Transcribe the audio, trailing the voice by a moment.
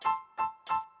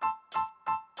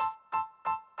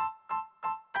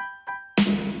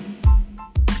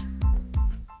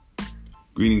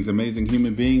Greetings, amazing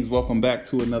human beings. Welcome back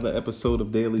to another episode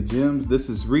of Daily Gems. This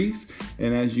is Reese,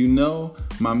 and as you know,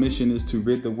 my mission is to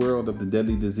rid the world of the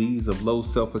deadly disease of low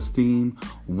self-esteem,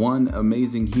 one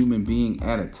amazing human being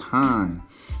at a time.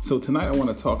 So tonight I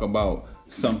want to talk about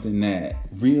something that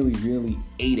really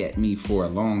ate at me for a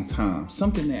long time,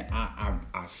 something that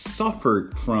I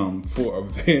suffered from for a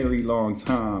very long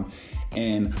time,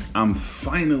 and I'm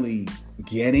finally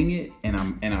getting it, and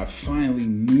I finally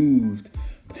moved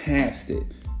past it.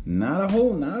 Not a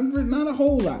whole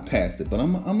lot past it, but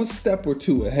I'm a step or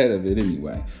two ahead of it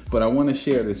anyway. But I want to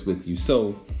share this with you.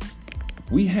 So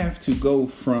we have to go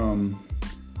from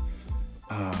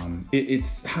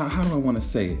it's how do I want to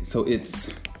say it? So it's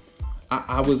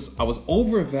I was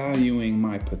overvaluing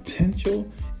my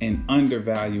potential and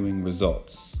undervaluing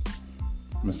results.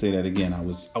 I'm gonna say that again. I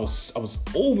was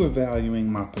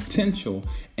overvaluing my potential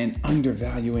and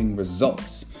undervaluing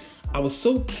results. I was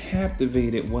so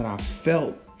captivated what I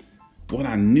felt, what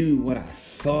I knew, what I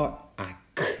thought I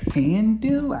could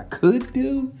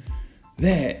do,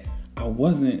 that I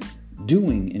wasn't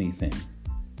doing anything.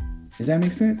 Does that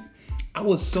make sense? I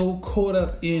was so caught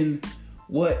up in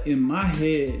what in my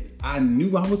head I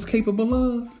knew I was capable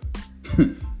of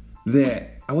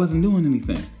that I wasn't doing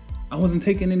anything. I wasn't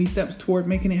taking any steps toward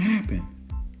making it happen.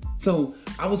 So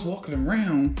I was walking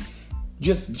around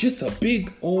just a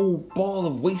big old ball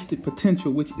of wasted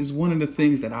potential, which is one of the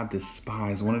things that I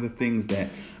despise. One of the things that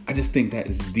I just think that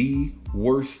is the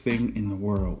worst thing in the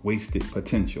world, wasted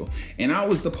potential. And I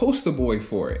was the poster boy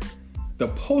for it. The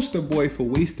poster boy for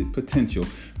wasted potential,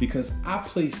 because I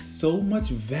placed so much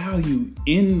value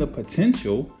in the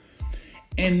potential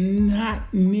and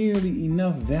not nearly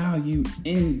enough value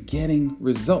in getting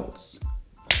results.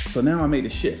 So now I made a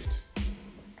shift.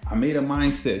 I made a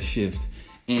mindset shift.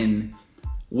 And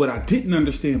what I didn't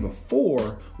understand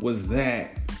before was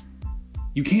that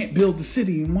you can't build the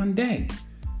city in one day.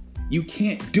 You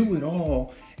can't do it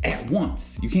all at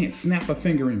once. You can't snap a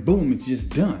finger and boom, it's just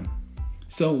done.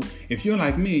 So if you're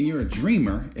like me and you're a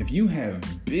dreamer, if you have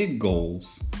big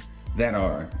goals that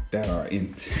are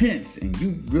intense and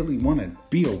you really want to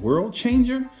be a world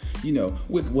changer, you know,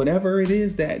 with whatever it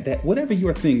is that whatever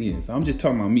your thing is, I'm just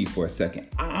talking about me for a second.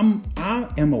 I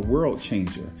am a world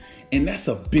changer, and that's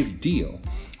a big deal.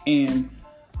 And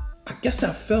I guess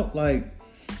I felt like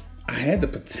I had the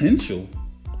potential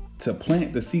to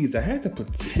plant the seeds. I had the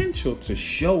potential to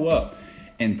show up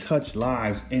and touch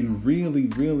lives and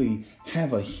really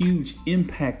have a huge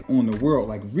impact on the world,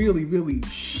 like really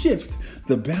shift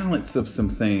the balance of some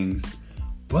things.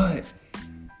 But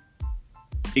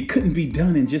it couldn't be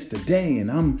done in just a day, and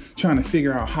I'm trying to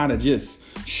figure out how to just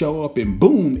show up and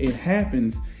boom, it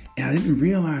happens. And I didn't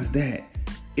realize that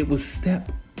it was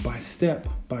step by step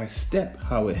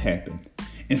how it happened.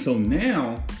 And so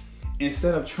now,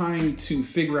 instead of trying to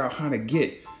figure out how to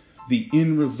get the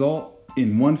end result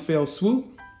in one fell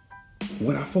swoop,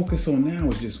 what I focus on now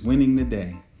is just winning the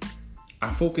day.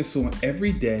 I focus on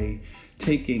every day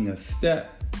taking a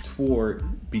step toward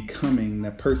becoming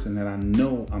the person that I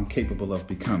know I'm capable of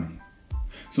becoming.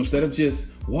 So instead of just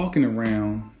walking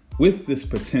around with this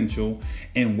potential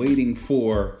and waiting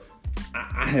for,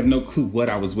 I have no clue what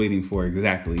I was waiting for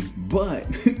exactly, but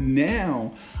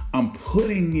now I'm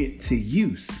putting it to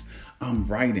use. I'm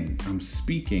writing, I'm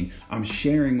speaking, I'm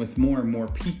sharing with more and more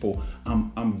people.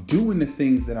 I'm doing the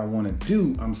things that I want to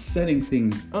do. I'm setting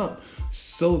things up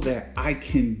so that I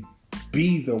can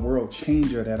be the world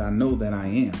changer that I know that I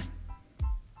am.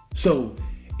 So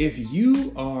if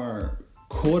you are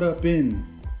caught up in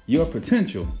your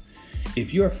potential,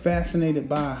 if you're fascinated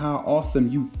by how awesome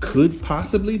you could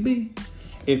possibly be,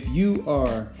 if you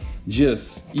are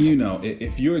just,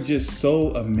 if you're just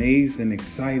so amazed and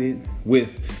excited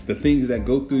with the things that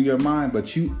go through your mind,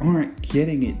 but you aren't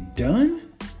getting it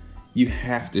done, you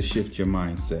have to shift your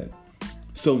mindset.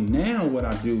 So now what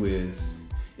I do is,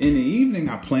 in the evening,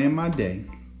 I plan my day,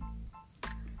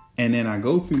 and then I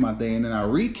go through my day, and then I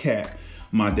recap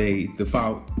my day the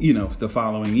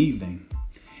following evening.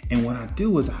 And what I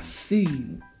do is I see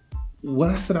what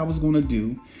I said I was going to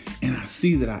do, and I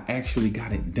see that I actually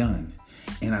got it done.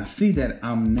 And I see that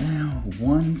I'm now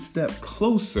one step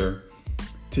closer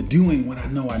to doing what I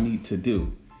know I need to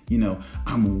do.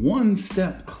 I'm one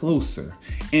step closer.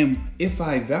 And if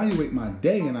I evaluate my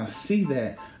day and I see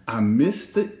that I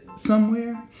missed it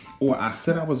somewhere, or I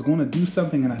said I was going to do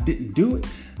something and I didn't do it,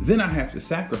 then I have to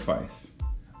sacrifice.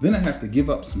 Then I have to give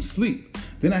up some sleep.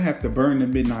 Then I have to burn the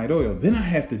midnight oil. Then I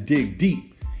have to dig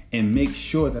deep and make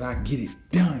sure that I get it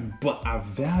done. But I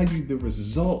value the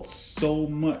results so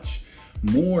much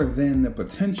more than the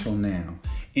potential now.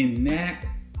 And that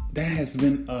has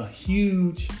been a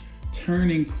huge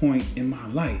turning point in my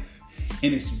life.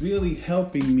 And it's really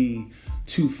helping me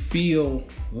to feel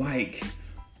like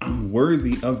I'm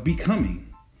worthy of becoming.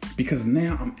 Because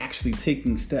now I'm actually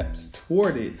taking steps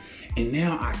toward it, and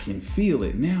now I can feel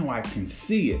it. Now I can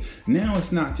see it. Now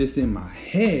it's not just in my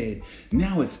head.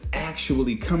 Now it's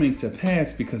actually coming to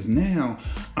pass, because now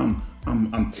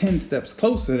I'm 10 steps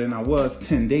closer than I was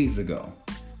 10 days ago.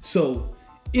 So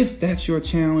if that's your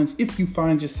challenge, if you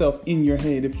find yourself in your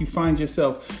head, if you find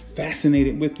yourself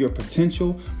fascinated with your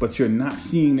potential, but you're not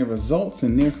seeing the results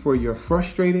and therefore you're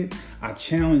frustrated, I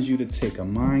challenge you to take a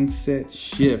mindset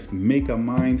shift, make a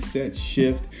mindset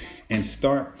shift, and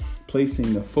start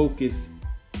placing the focus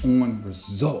on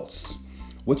results.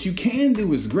 What you can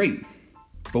do is great,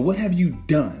 but what have you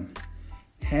done?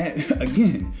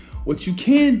 Again, what you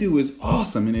can do is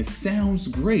awesome and it sounds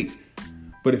great.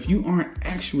 But if you aren't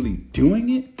actually doing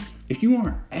it, if you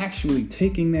aren't actually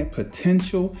taking that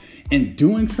potential and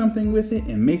doing something with it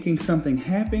and making something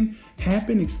happen,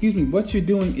 what you're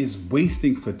doing is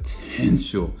wasting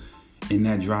potential. And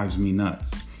that drives me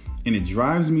nuts. And it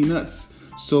drives me nuts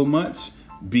so much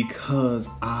because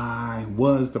I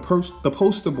was the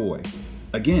poster boy.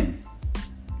 Again,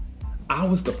 I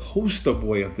was the poster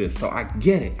boy of this, so I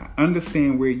get it. I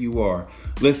understand where you are.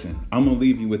 Listen, I'm going to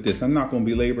leave you with this. I'm not going to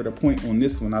belabor the point on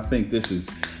this one. I think this is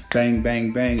bang,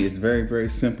 bang, bang. It's very, very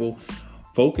simple.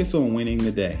 Focus on winning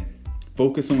the day.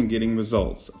 Focus on getting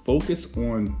results. Focus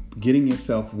on getting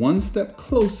yourself one step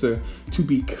closer to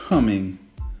becoming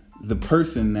the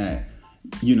person that,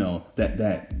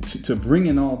 to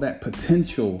bringing all that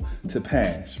potential to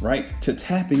pass, right? To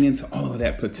tapping into all of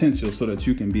that potential so that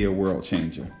you can be a world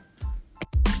changer.